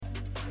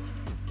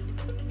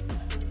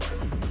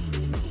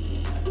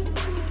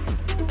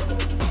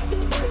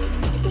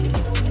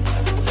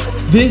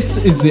This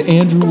is the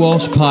Andrew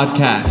Walsh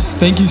Podcast.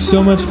 Thank you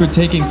so much for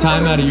taking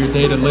time out of your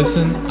day to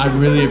listen. I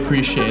really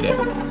appreciate it.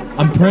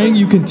 I'm praying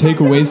you can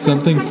take away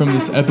something from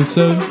this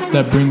episode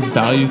that brings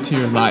value to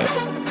your life.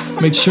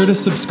 Make sure to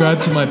subscribe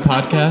to my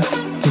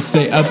podcast to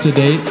stay up to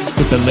date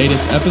with the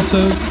latest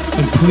episodes,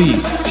 and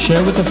please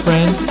share with a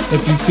friend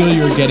if you feel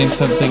you are getting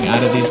something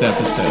out of these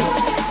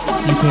episodes.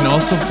 You can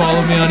also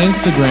follow me on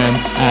Instagram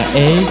at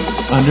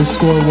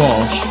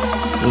 @A_Walsh.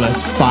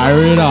 Let's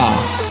fire it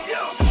off.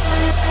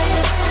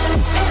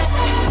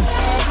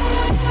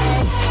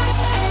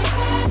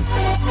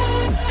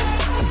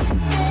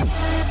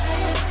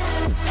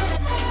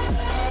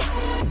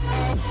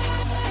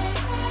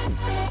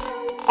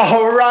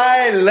 All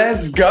right,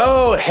 let's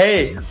go.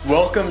 Hey,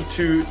 welcome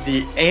to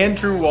the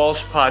Andrew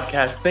Walsh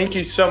Podcast. Thank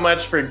you so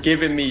much for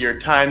giving me your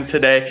time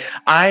today.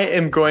 I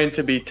am going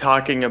to be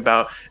talking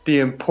about the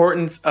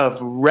importance of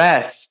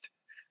rest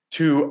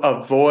to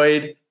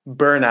avoid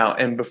burnout.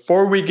 And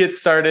before we get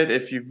started,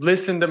 if you've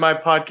listened to my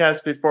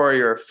podcast before or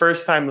you're a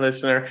first-time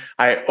listener,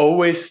 I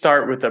always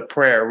start with a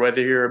prayer.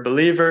 Whether you're a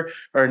believer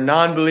or a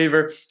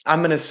non-believer, I'm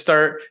going to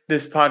start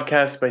this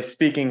podcast by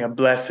speaking a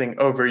blessing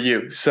over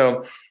you.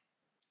 So,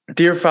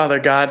 dear Father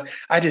God,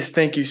 I just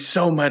thank you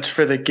so much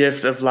for the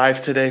gift of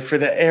life today, for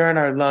the air in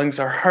our lungs,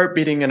 our heart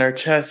beating in our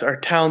chest, our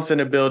talents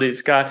and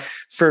abilities, God.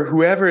 For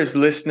whoever is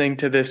listening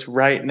to this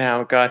right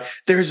now, God,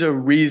 there's a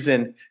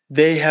reason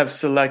they have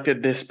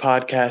selected this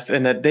podcast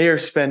and that they are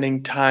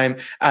spending time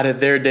out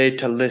of their day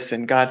to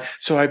listen, God.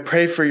 So I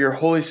pray for your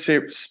Holy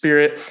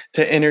Spirit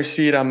to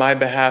intercede on my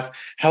behalf.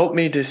 Help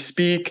me to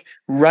speak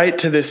right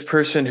to this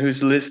person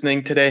who's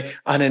listening today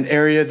on an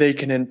area they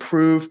can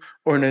improve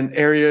or in an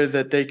area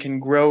that they can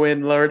grow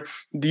in, Lord.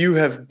 You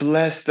have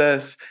blessed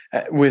us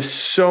with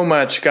so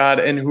much, God,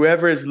 and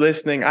whoever is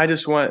listening, I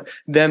just want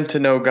them to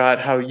know, God,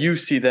 how you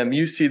see them.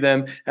 You see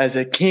them as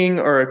a king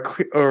or a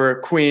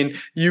queen.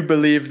 You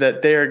believe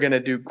that they are going to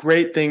do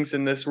great things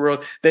in this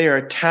world. They are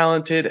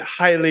talented,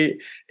 highly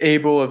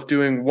able of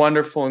doing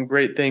wonderful and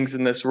great things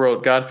in this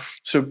world, God.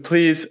 So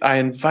please, I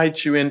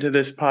invite you into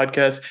this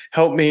podcast.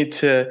 Help me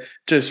to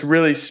just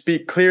really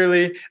speak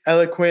clearly,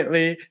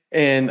 eloquently,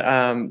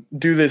 and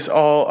do this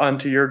all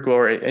unto your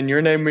glory. In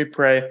your name we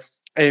pray.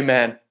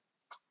 Amen.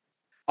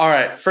 All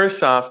right.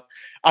 First off,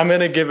 I'm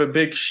going to give a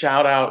big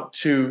shout out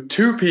to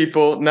two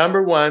people.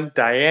 Number one,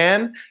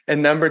 Diane,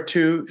 and number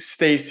two,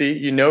 Stacy.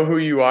 You know who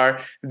you are.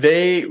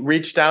 They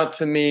reached out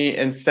to me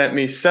and sent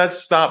me such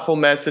thoughtful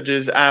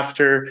messages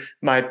after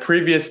my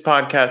previous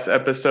podcast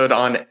episode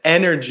on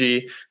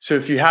energy. So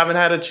if you haven't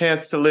had a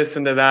chance to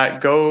listen to that,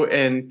 go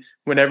and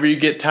whenever you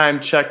get time,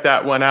 check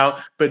that one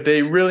out. But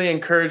they really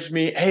encouraged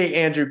me. Hey,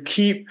 Andrew,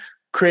 keep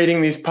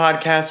creating these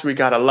podcasts. We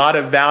got a lot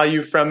of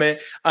value from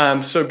it.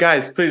 So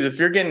guys, please, if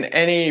you're getting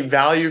any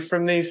value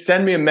from these,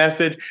 send me a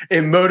message.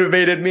 It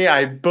motivated me.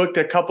 I booked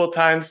a couple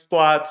time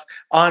slots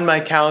on my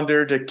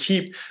calendar to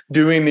keep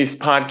doing these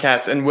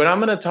podcasts. And what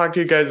I'm going to talk to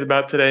you guys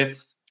about today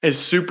is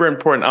super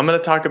important. I'm going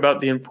to talk about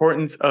the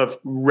importance of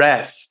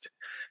rest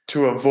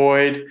to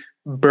avoid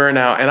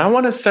burnout. And I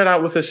want to start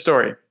out with a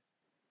story.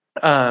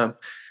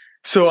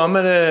 So I'm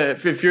going to,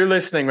 if you're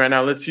listening right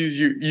now, let's use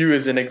you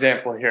as an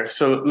example here.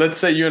 So let's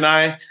say you and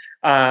I,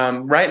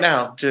 right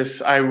now,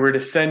 I were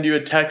to send you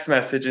a text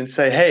message and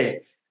say,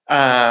 hey,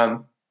 I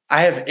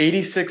have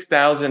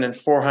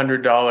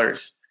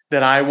 $86,400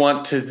 that I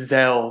want to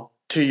Zelle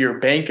to your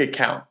bank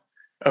account.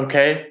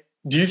 Okay.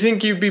 Do you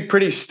think you'd be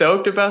pretty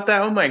stoked about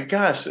that? Oh my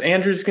gosh,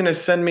 Andrew's going to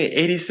send me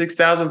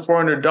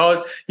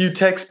 $86,400. You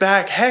text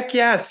back, heck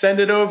yeah,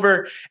 send it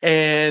over.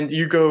 And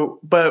you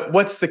go, but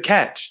what's the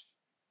catch?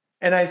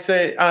 And I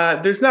say,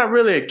 there's not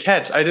really a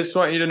catch. I just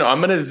want you to know,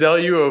 I'm going to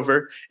Zelle you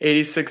over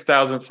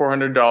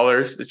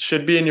 $86,400. It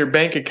should be in your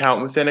bank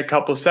account within a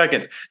couple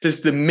seconds.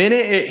 Just the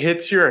minute it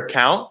hits your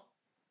account,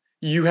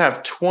 you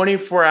have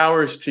 24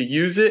 hours to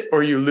use it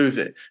or you lose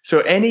it.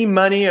 So any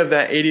money of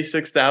that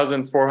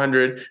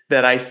 $86,400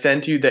 that I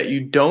sent you that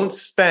you don't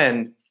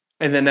spend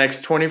in the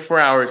next 24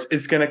 hours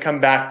is going to come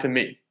back to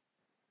me.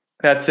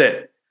 That's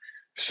it.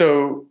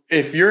 So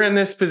if you're in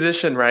this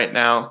position right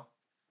now,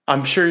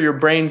 I'm sure your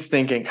brain's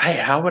thinking, hey,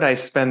 how would I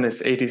spend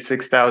this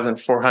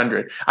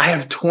 $86,400? I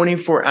have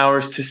 24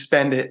 hours to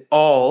spend it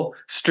all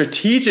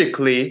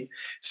strategically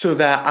so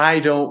that I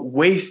don't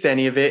waste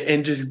any of it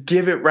and just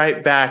give it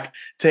right back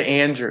to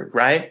Andrew,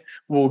 right?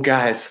 Well,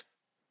 guys,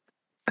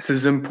 this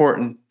is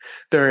important.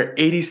 There are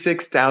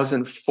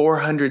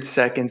 86,400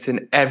 seconds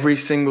in every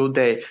single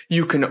day.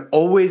 You can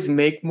always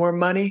make more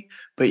money,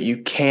 but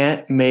you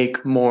can't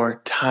make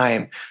more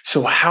time.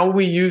 So how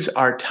we use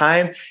our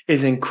time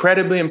is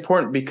incredibly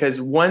important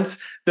because once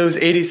those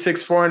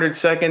 86,400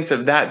 seconds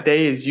of that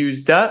day is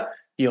used up,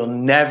 you'll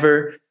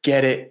never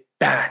get it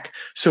back.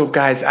 So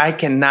guys, I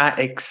cannot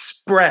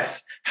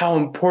express how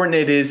important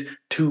it is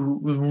to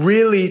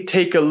really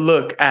take a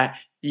look at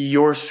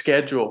your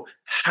schedule.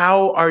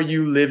 How are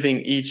you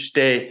living each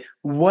day?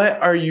 What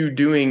are you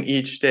doing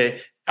each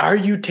day? Are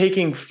you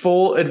taking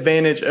full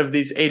advantage of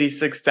these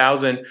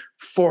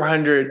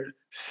 86,400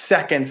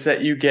 seconds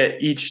that you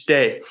get each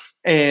day?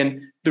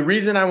 And the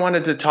reason I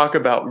wanted to talk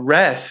about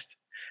rest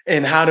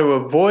and how to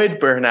avoid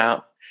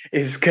burnout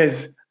is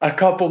because a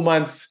couple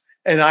months,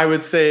 and I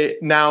would say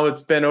now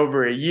it's been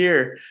over a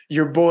year,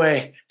 your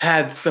boy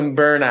had some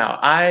burnout.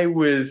 I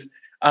was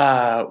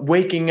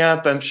waking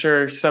up, I'm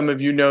sure some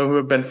of you know who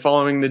have been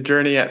following the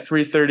journey, at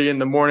 3:30 in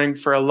the morning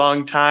for a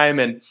long time.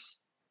 And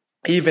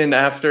even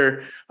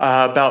after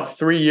about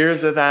 3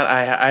 years of that,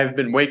 I've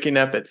been waking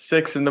up at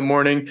 6 in the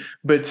morning,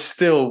 but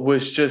still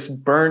was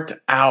just burnt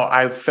out.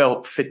 I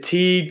felt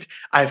fatigued.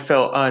 I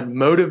felt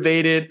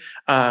unmotivated,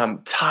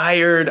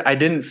 tired. I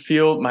didn't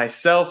feel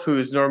myself, who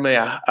is normally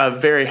a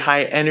very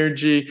high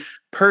energy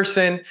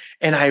person.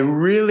 And I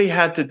really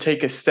had to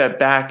take a step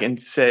back and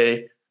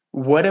say,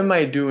 what am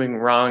I doing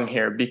wrong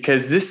here?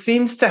 Because this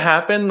seems to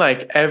happen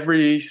like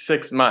every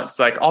 6 months.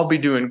 Like I'll be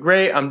doing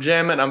great, I'm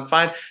jamming, I'm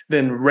fine.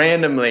 Then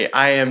randomly,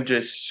 I am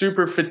just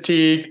super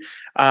fatigued,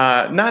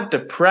 not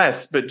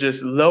depressed, but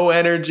just low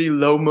energy,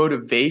 low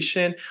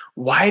motivation.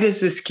 Why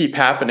does this keep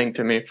happening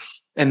to me?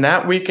 And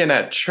that weekend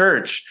at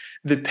church,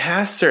 the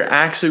pastor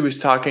actually was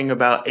talking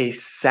about a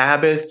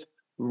Sabbath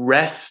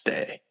rest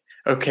day.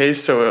 Okay,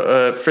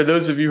 so for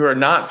those of you who are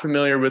not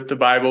familiar with the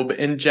Bible, but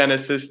in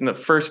Genesis, in the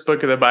first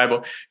book of the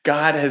Bible,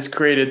 God has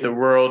created the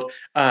world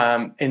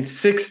in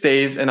 6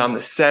 days, and on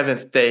the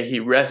seventh day, he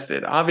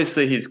rested.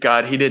 Obviously, he's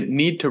God. He didn't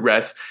need to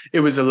rest.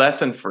 It was a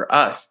lesson for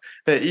us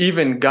that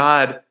even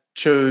God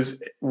chose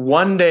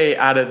one day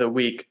out of the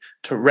week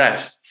to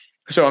rest.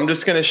 So I'm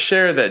just going to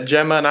share that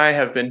Gemma and I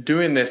have been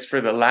doing this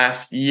for the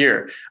last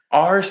year.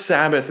 Our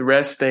Sabbath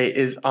rest day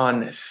is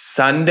on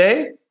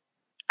Sunday,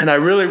 and I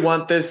really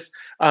want this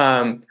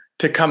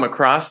to come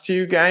across to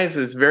you guys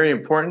is very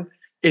important.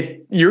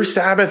 Your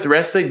Sabbath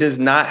rest day does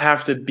not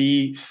have to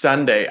be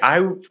Sunday.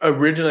 I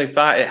originally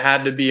thought it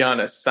had to be on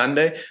a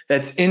Sunday.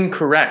 That's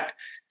incorrect.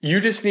 You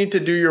just need to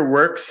do your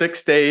work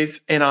 6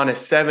 days and on a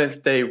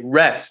seventh day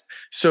rest.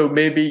 So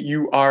maybe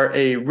you are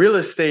a real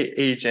estate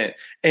agent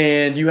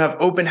and you have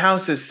open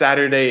houses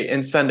Saturday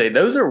and Sunday.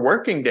 Those are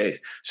working days.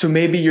 So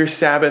maybe your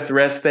Sabbath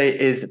rest day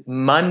is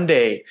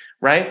Monday,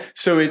 right?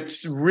 So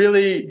it's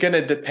really going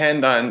to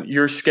depend on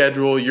your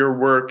schedule, your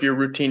work, your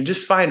routine.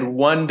 Just find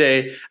one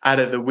day out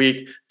of the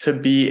week to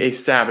be a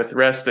Sabbath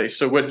rest day.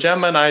 So what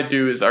Gemma and I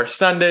do is our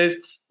Sundays,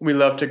 we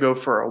love to go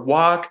for a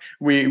walk.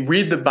 We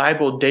read the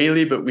Bible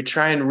daily, but we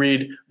try and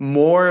read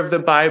more of the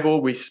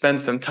Bible. We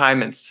spend some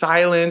time in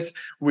silence.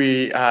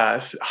 We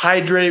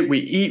hydrate. We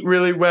eat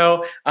really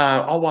well.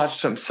 I'll watch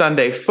some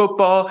Sunday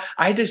football.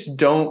 I just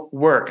don't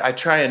work. I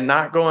try and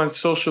not go on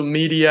social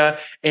media.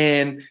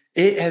 And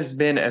it has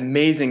been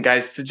amazing,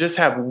 guys, to just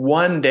have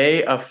one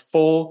day of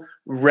full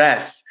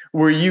rest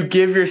where you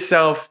give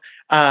yourself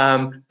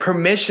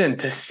permission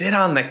to sit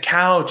on the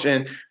couch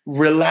and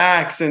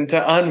relax and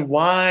to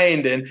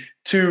unwind and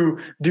to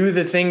do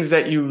the things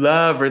that you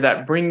love or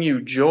that bring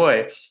you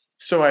joy.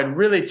 So I'd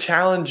really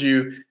challenge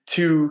you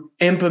to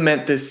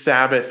implement this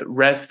Sabbath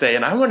rest day.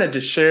 And I wanted to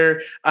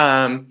share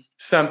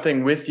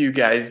something with you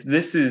guys.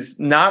 This is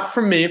not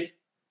from me.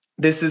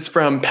 This is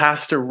from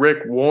Pastor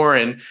Rick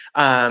Warren.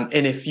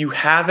 And if you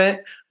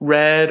haven't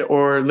read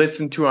or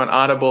listened to on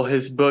Audible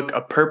his book,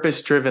 A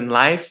Purpose-Driven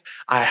Life,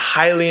 I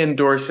highly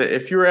endorse it.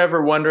 If you're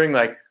ever wondering,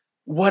 like,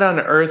 what on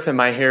earth am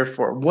I here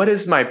for? What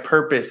is my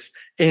purpose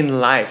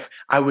in life?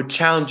 I would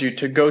challenge you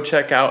to go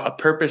check out A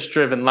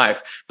Purpose-Driven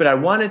Life. But I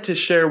wanted to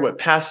share what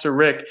Pastor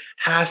Rick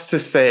has to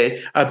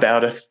say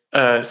about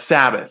a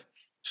Sabbath.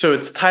 So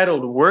it's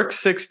titled Work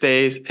 6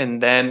 Days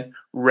and Then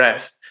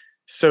Rest.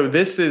 So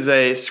this is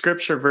a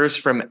scripture verse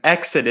from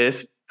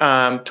Exodus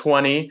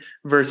 20,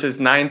 verses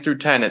 9 through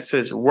 10. It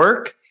says,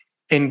 work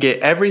and get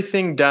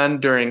everything done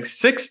during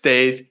 6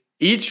 days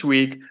each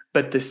week,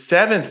 but the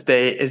seventh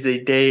day is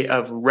a day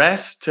of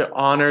rest to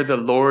honor the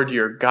Lord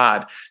your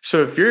God.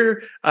 So if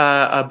you're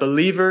a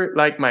believer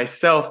like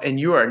myself and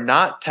you are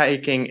not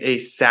taking a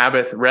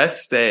Sabbath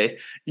rest day,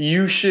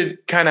 you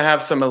should kind of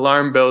have some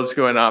alarm bells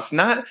going off.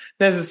 Not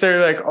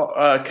necessarily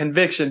like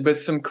conviction, but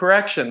some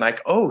correction.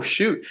 Like, oh,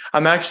 shoot,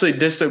 I'm actually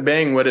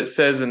disobeying what it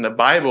says in the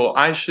Bible.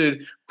 I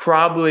should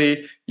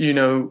probably,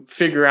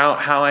 figure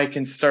out how I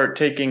can start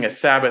taking a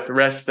Sabbath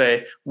rest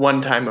day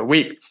one time a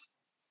week.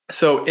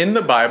 So in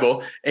the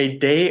Bible, a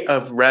day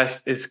of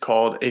rest is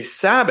called a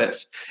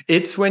Sabbath.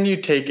 It's when you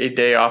take a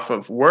day off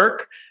of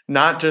work,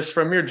 not just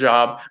from your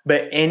job,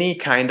 but any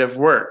kind of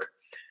work.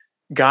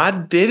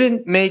 God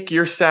didn't make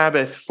your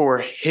Sabbath for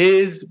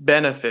his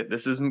benefit.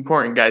 This is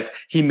important, guys.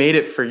 He made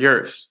it for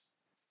yours.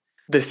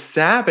 The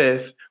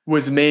Sabbath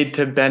was made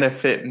to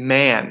benefit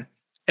man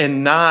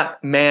and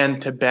not man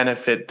to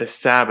benefit the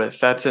Sabbath.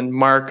 That's in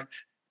Mark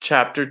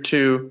chapter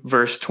 2,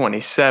 verse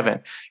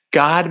 27.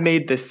 God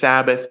made the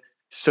Sabbath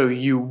so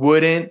you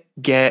wouldn't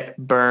get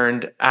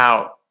burned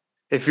out.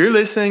 If you're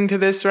listening to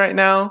this right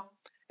now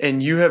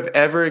and you have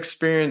ever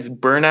experienced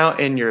burnout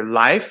in your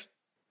life,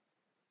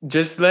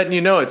 just letting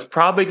you know it's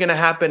probably going to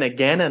happen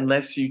again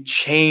unless you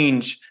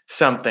change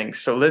something.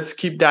 So let's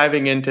keep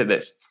diving into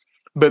this.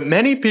 But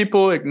many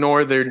people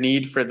ignore their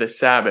need for the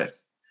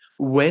Sabbath.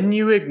 When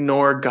you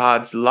ignore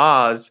God's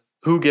laws,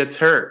 who gets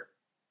hurt?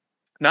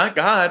 Not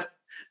God.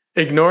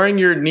 Ignoring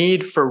your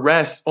need for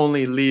rest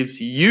only leaves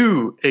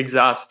you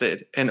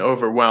exhausted and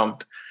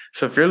overwhelmed.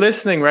 So if you're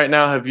listening right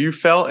now, have you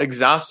felt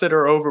exhausted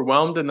or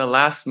overwhelmed in the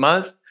last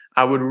month?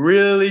 I would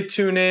really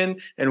tune in,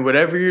 and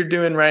whatever you're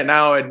doing right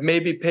now, I'd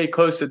maybe pay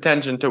close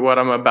attention to what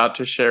I'm about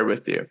to share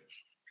with you.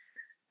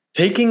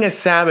 Taking a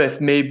Sabbath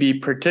may be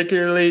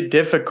particularly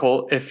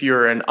difficult if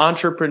you're an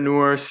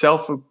entrepreneur,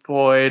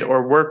 self-employed,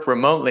 or work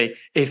remotely.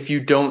 If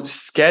you don't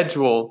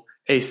schedule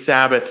a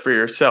Sabbath for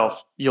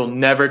yourself, you'll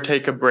never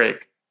take a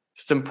break.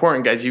 It's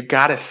important, guys. You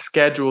got to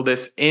schedule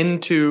this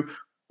into,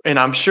 and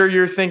I'm sure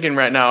you're thinking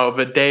right now of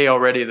a day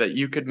already that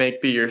you could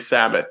make be your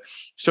Sabbath.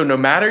 So no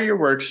matter your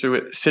work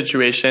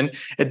situation,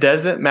 it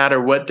doesn't matter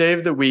what day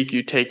of the week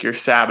you take your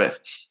Sabbath.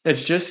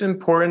 It's just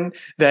important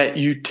that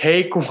you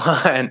take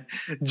one,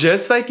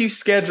 just like you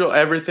schedule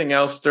everything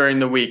else during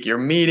the week, your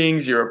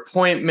meetings, your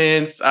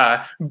appointments,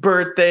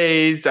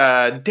 birthdays,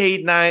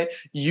 date night.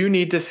 You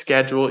need to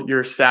schedule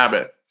your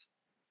Sabbath.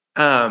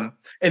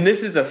 And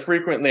this is a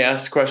frequently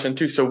asked question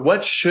too. So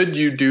what should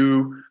you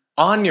do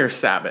on your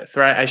Sabbath,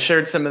 right? I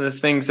shared some of the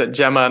things that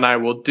Gemma and I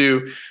will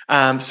do.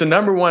 So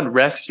number one,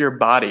 rest your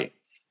body.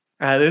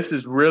 This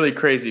is really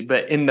crazy,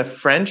 but in the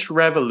French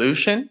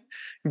Revolution,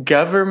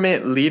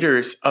 government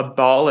leaders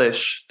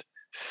abolished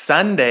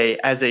Sunday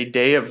as a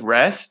day of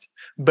rest,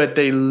 but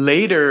they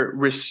later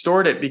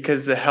restored it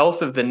because the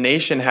health of the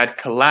nation had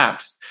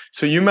collapsed.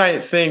 So you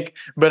might think,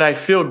 but I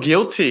feel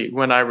guilty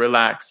when I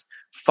relax.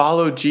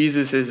 Follow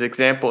Jesus's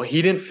example.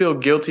 He didn't feel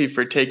guilty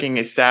for taking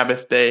a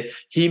Sabbath day.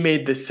 He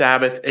made the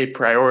Sabbath a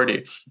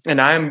priority. And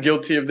I am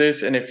guilty of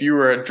this. And if you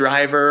are a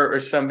driver or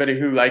somebody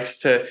who likes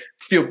to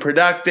feel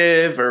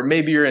productive, or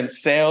maybe you're in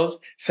sales,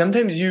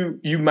 sometimes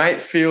you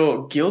might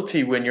feel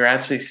guilty when you're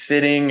actually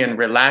sitting and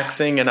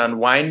relaxing and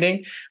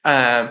unwinding.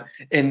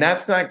 And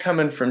that's not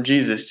coming from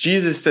Jesus.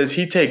 Jesus says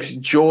he takes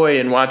joy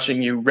in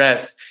watching you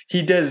rest.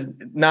 He does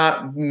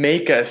not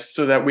make us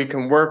so that we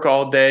can work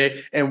all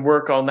day and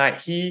work all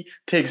night. He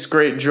takes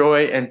great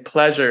joy and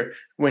pleasure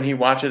when he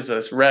watches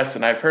us rest.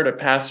 And I've heard a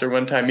pastor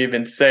one time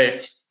even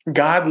say,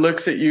 God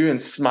looks at you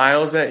and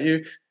smiles at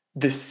you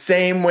the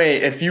same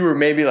way if you were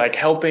maybe like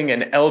helping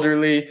an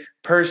elderly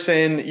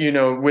person,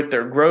 with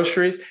their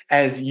groceries,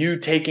 as you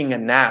taking a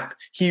nap.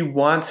 He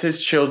wants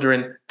his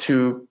children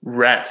to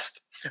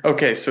rest.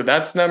 Okay, so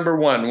that's number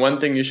one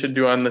thing you should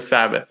do on the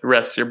Sabbath,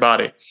 rest your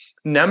body.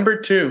 Number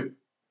two,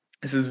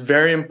 this is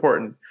very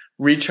important,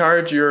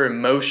 recharge your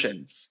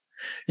emotions.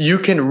 You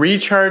can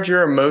recharge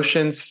your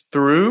emotions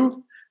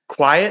through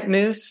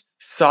quietness,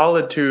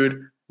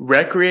 solitude,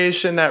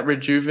 recreation that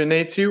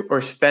rejuvenates you,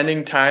 or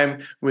spending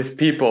time with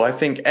people. I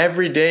think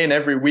every day and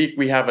every week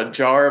we have a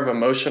jar of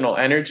emotional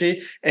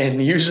energy,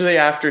 and usually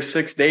after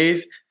 6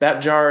 days, that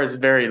jar is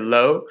very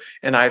low.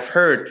 And I've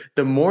heard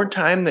the more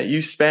time that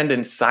you spend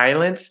in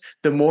silence,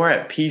 the more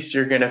at peace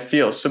you're going to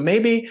feel. So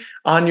maybe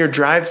on your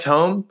drives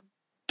home,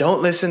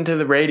 don't listen to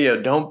the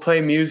radio, don't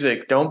play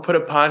music, don't put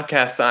a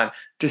podcast on,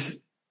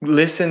 just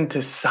listen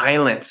to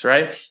silence,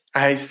 right?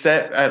 I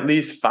set at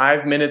least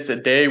 5 minutes a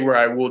day where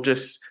I will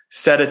just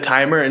set a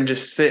timer and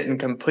just sit in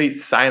complete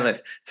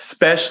silence.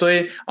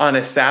 Especially on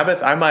a Sabbath,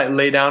 I might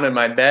lay down in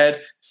my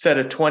bed, set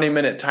a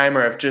 20-minute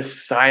timer of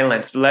just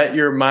silence. Let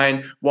your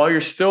mind, while you're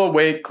still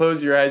awake,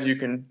 close your eyes. You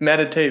can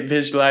meditate,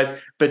 visualize,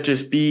 but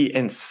just be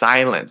in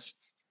silence.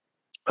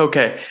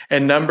 Okay,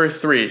 and number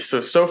three.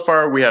 So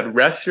far we had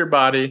rest your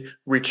body,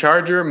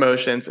 recharge your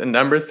emotions, and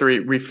number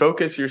three,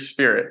 refocus your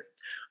spirit.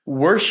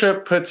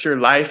 Worship puts your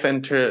life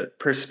into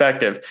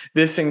perspective.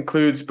 This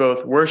includes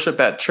both worship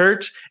at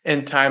church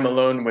and time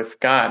alone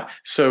with God.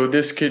 So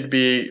this could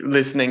be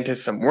listening to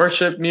some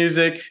worship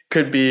music,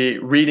 could be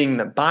reading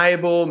the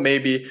Bible,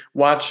 maybe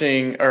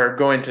watching or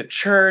going to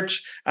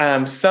church,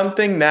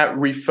 something that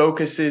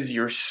refocuses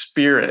your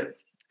spirit.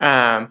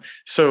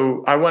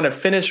 So I want to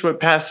finish what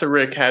Pastor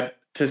Rick had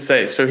to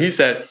say. So he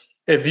said,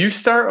 if you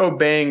start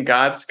obeying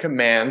God's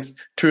commands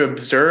to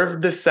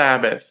observe the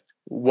Sabbath,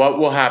 what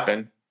will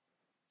happen?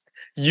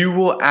 You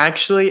will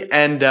actually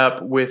end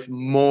up with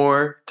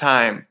more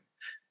time.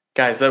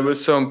 Guys, that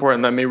was so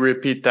important. Let me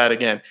repeat that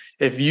again.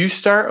 If you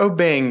start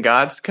obeying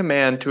God's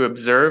command to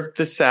observe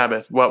the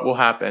Sabbath, what will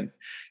happen?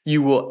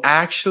 You will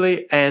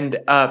actually end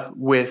up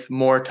with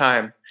more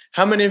time.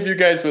 How many of you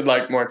guys would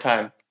like more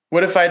time?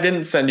 What if I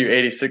didn't send you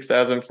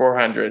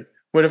 86,400?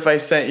 What if I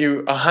sent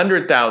you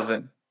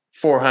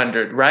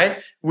 100,400,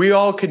 right? We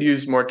all could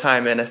use more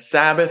time, and a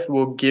Sabbath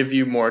will give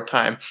you more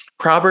time.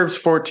 Proverbs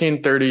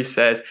 14:30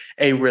 says,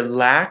 a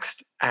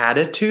relaxed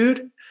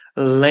attitude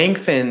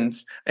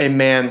lengthens a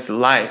man's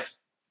life.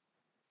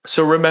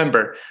 So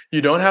remember,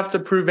 you don't have to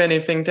prove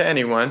anything to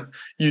anyone.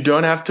 You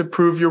don't have to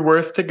prove your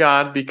worth to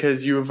God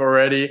because you have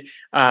already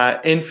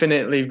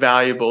infinitely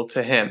valuable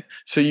to him.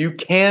 So you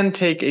can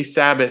take a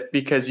Sabbath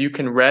because you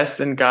can rest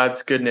in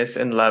God's goodness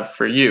and love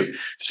for you.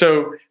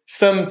 So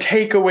some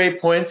takeaway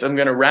points, I'm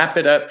going to wrap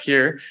it up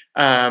here.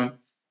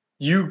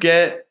 You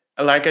get,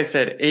 like I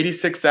said,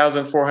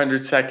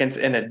 86,400 seconds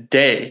in a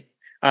day.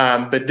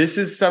 But this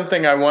is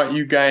something I want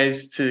you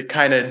guys to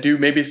kind of do,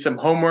 maybe some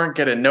homework,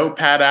 get a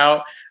notepad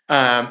out.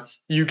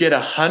 you get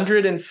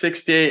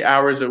 168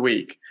 hours a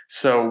week.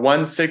 So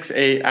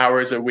 168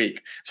 hours a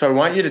week. So I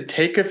want you to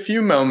take a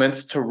few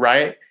moments to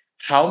write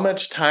how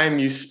much time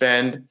you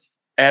spend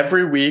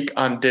every week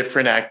on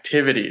different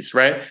activities,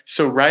 right?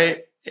 So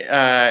write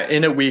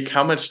in a week,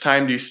 how much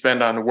time do you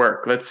spend on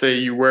work? Let's say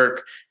you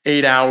work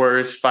 8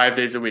 hours, 5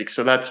 days a week.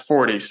 So that's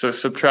 40. So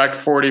subtract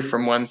 40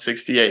 from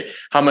 168.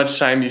 How much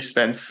time you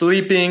spend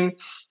sleeping,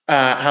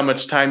 how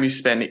much time you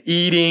spend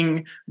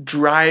eating,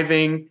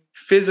 driving,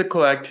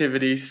 physical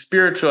activity,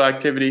 spiritual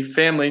activity,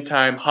 family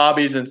time,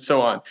 hobbies, and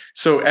so on.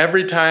 So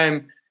every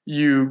time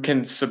you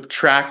can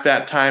subtract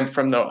that time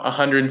from the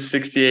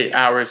 168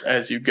 hours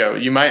as you go.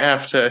 You might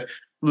have to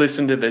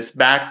listen to this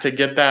back to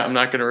get that. I'm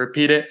not going to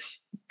repeat it.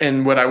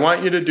 And what I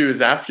want you to do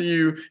is after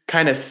you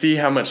kind of see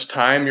how much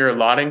time you're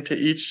allotting to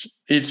each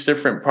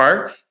different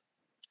part,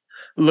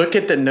 look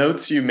at the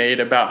notes you made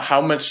about how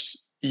much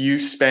you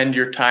spend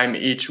your time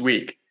each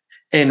week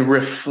and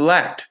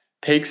reflect.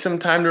 Take some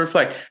time to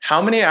reflect.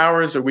 How many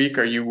hours a week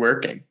are you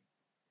working?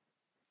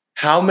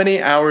 How many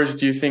hours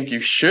do you think you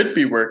should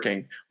be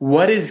working?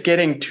 What is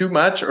getting too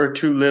much or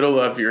too little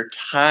of your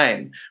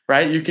time,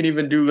 right? You can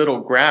even do little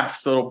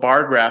graphs, little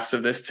bar graphs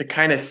of this to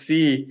kind of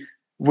see,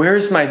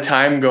 where's my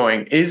time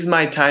going? Is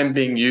my time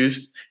being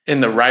used in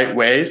the right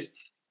ways?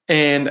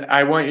 And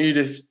I want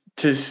you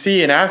to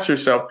see and ask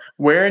yourself,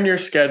 where in your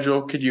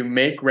schedule could you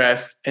make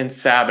rest and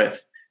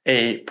Sabbath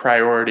a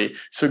priority?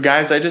 So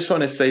guys, I just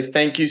want to say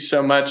thank you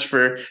so much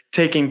for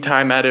taking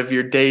time out of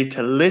your day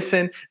to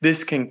listen.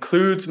 This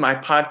concludes my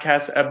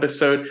podcast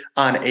episode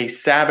on a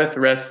Sabbath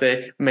rest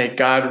day. May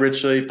God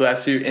richly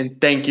bless you,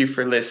 and thank you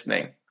for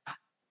listening.